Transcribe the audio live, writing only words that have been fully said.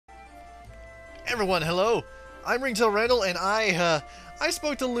Everyone, hello! I'm RingtailRandl, and I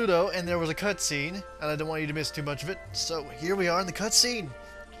spoke to Ludo, and there was a cutscene, and I don't want you to miss too much of it, so here we are in the cutscene.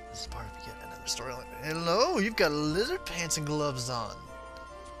 This is part of yet another storyline. Hello, you've got lizard pants and gloves on.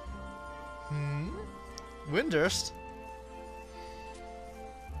 Windurst?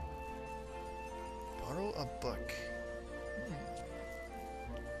 Borrow a book.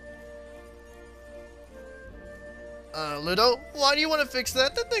 Ludo, why do you want to fix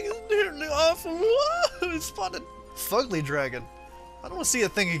that? That thing is nearly awful. It's spotted fugly dragon. I don't want to see a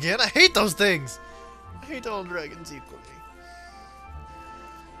thing again. I hate those things. I hate all dragons equally.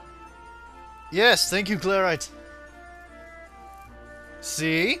 Yes, thank you, Clarite.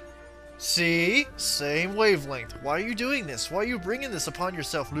 See? See? Same wavelength. Why are you doing this? Why are you bringing this upon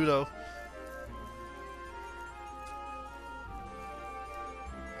yourself, Ludo?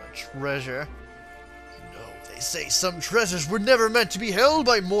 A treasure. You know, they say some treasures were never meant to be held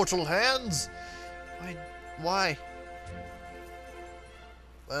by mortal hands. Why?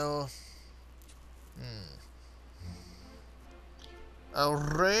 Well... A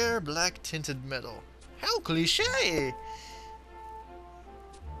rare black-tinted metal. How cliché!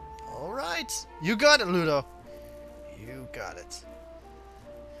 Alright. You got it, Ludo. You got it.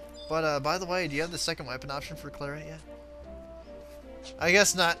 But, by the way, do you have the second weapon option for Clara yet? I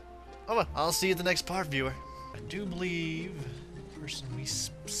guess not. Oh well, I'll see you at the next part, viewer. I do believe the person we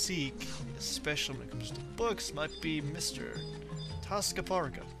seek, especially when it comes to books, might be Mr.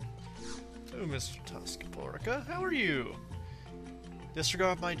 Toscaporica. Oh, Mr. Toscaporica, how are you?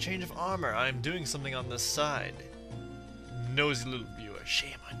 Disregard my change of armor. I'm doing something on the side. Nosy little viewer.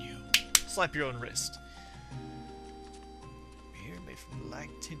 Shame on you. Slap your own wrist. Mirror made from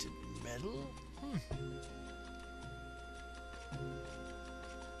black-tinted metal?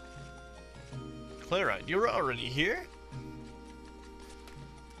 Clarite, you're already here?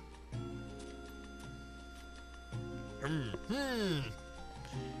 Huh.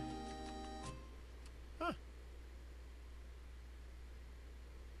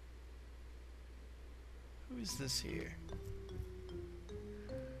 Who is this here?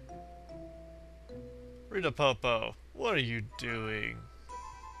 Rita Popo, what are you doing?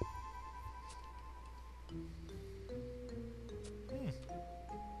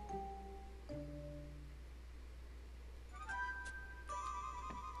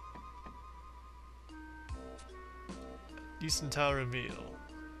 Decent tower meal.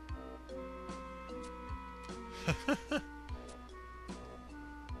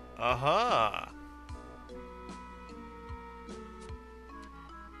 Aha!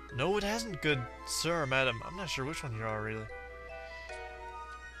 No, it hasn't, good sir or madam. I'm not sure which one you are, really.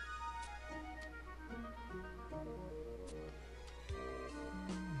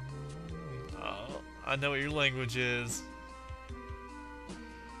 Oh, I know what your language is.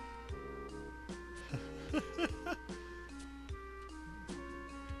 Don't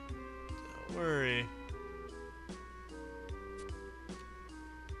worry.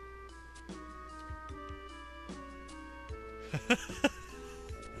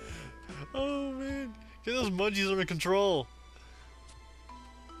 Oh man, get those munchies under control.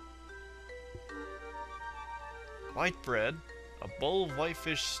 White bread, a bowl of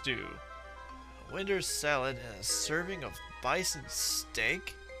whitefish stew, a winter salad, and a serving of bison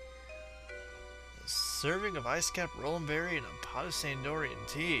steak, a serving of ice-capped rollin' berry, and a pot of Sandorian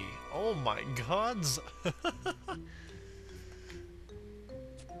tea. Oh my gods!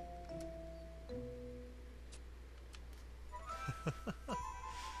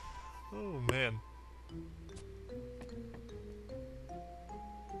 Oh man.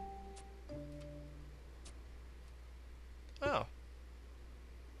 Oh.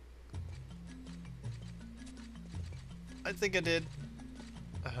 I think I did.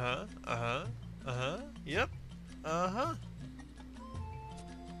 Uh-huh, uh-huh, uh-huh, yep, uh-huh.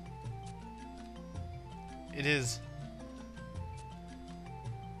 It is.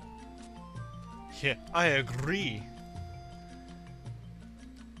 Yeah, I agree.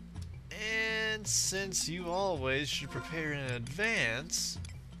 And since you always should prepare in advance,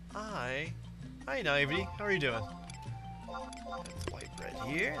 Hi, Naivety. How are you doing? The white bread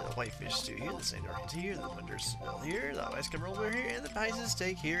here, the whitefish stew here, the Sandorian tea here, the winter swill here, the ice cream roller here, and the bison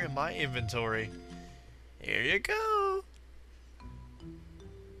steak here in my inventory. Here you go.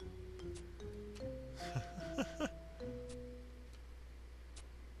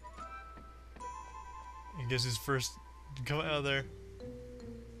 I guess he's first to come out of there.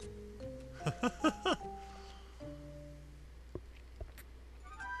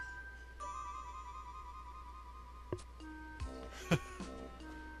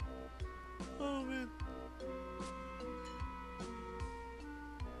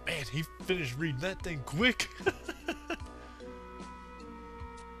 Man, he finished reading that thing quick.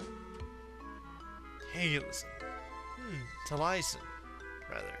 Hey, listen. Taliesin,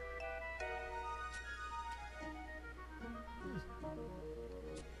 rather.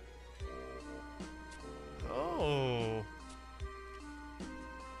 Oh.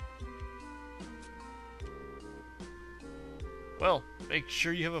 Well, make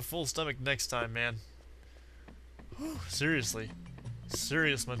sure you have a full stomach next time, man. Whew, seriously.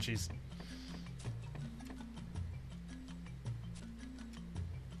 Serious munchies.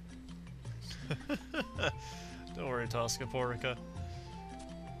 Don't worry, Tosca Porica.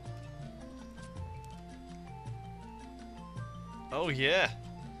 Oh, yeah.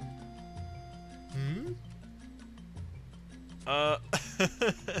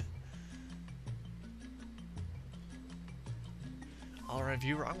 Alright,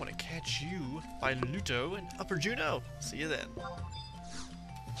 viewer, I'm gonna catch you by Luto and Upper Juno. See you then.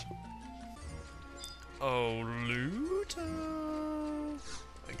 Oh, Luto.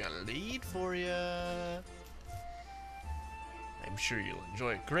 I got a lead for you. I'm sure you'll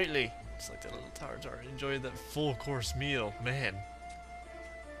enjoy it greatly. Just like that little Tarutaru. Enjoy that full course meal. Man.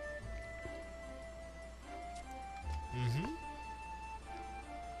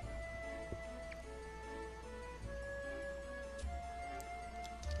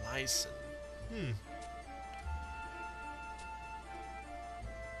 Lyson.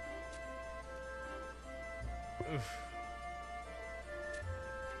 Oof.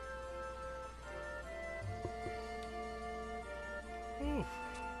 Oof.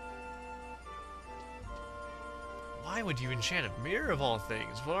 Why would you enchant a mirror of all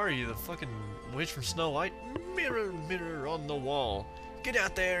things? What are you, the fucking witch from Snow White? Mirror, mirror on the wall. Get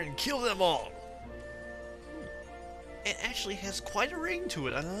out there and kill them all. It actually has quite a ring to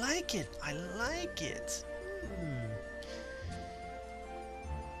it. I like it. I like it.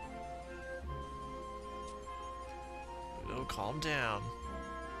 No, calm down.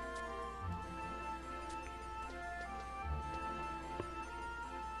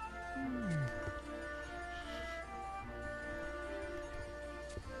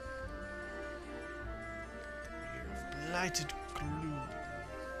 Blighted gloom.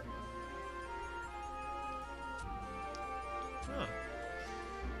 Huh.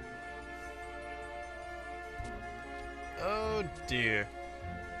 Oh dear.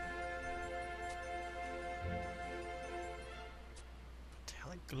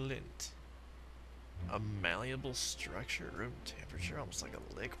 Metallic glint. A malleable structure, room temperature, almost like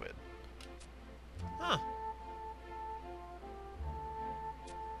a liquid. Huh.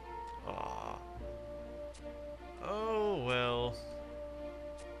 Aw. Oh well.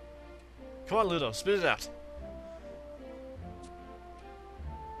 Come on, Ludo, spit it out.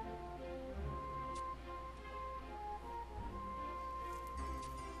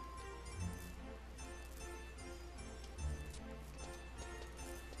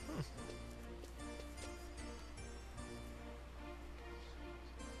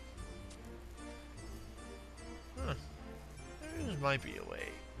 There might be a way.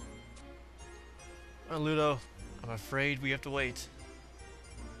 Well, Ludo, I'm afraid we have to wait.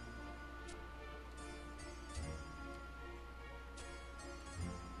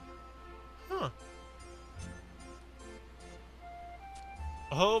 Huh.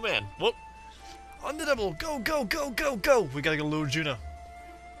 Oh man. Whoop. On the double. Go, go, go, go, go. We gotta go lure Juno.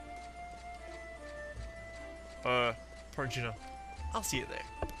 Poor Juno. I'll see you there.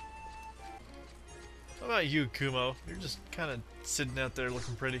 How about you, Kumo? You're just kind of sitting out there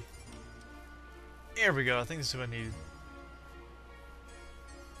looking pretty. There we go. I think this is what I needed.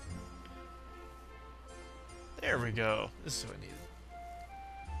 There we go. This is what I needed.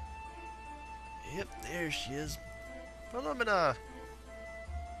 Yep, there she is. Palomida.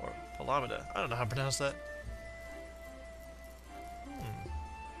 Or Palomida. I don't know how to pronounce that.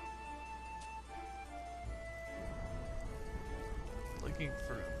 Looking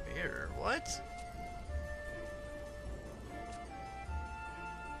for a mirror. What?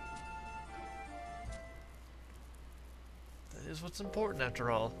 That is what's important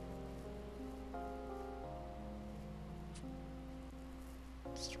after all.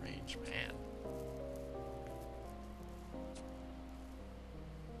 Strange man.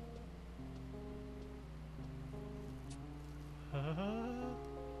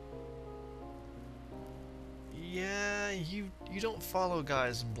 Yeah, you don't follow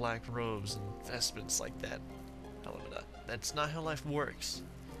guys in black robes and vestments like that, Palomida. That's not how life works.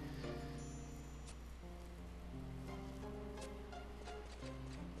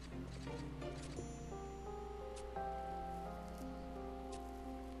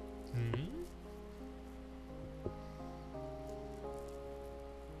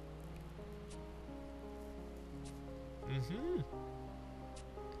 Mm-hmm.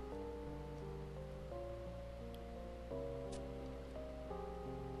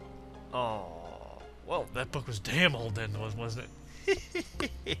 Oh, well, that book was damn old then, wasn't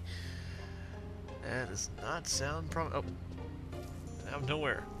it? That does not sound oh, out of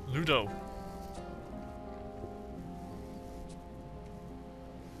nowhere. Ludo.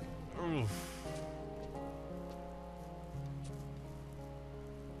 Oof.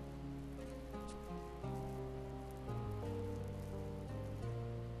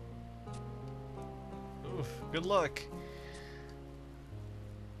 Oof. Good luck.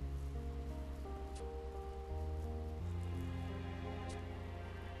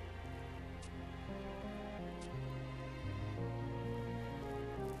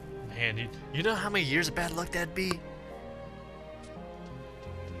 Man, you know how many years of bad luck that'd be?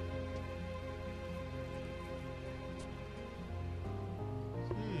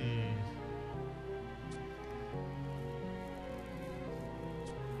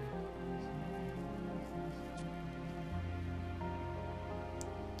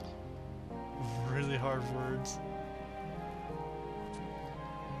 Really hard words.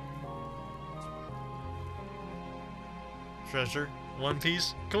 Treasure? One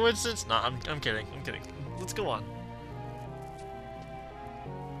Piece? Coincidence? Nah, I'm kidding. I'm kidding. Let's go on.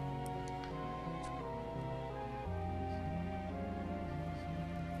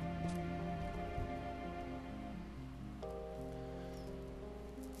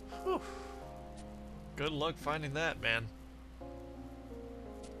 Whew. Good luck finding that, man.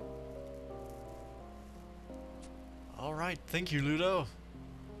 Alright, thank you, Ludo.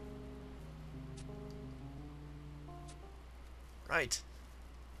 Right.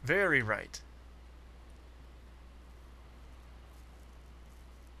 Very right.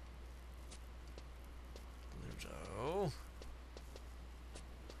 Ludo.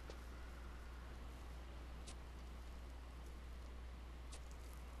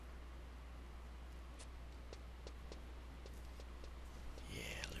 Yeah,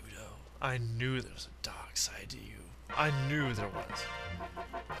 Ludo. I knew there was a dark side to you. I knew there was.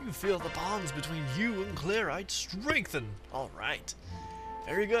 You feel the bonds between you and Clarite strengthen. Alright.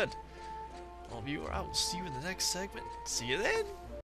 Very good. Well, viewer, I will see you in the next segment. See you then.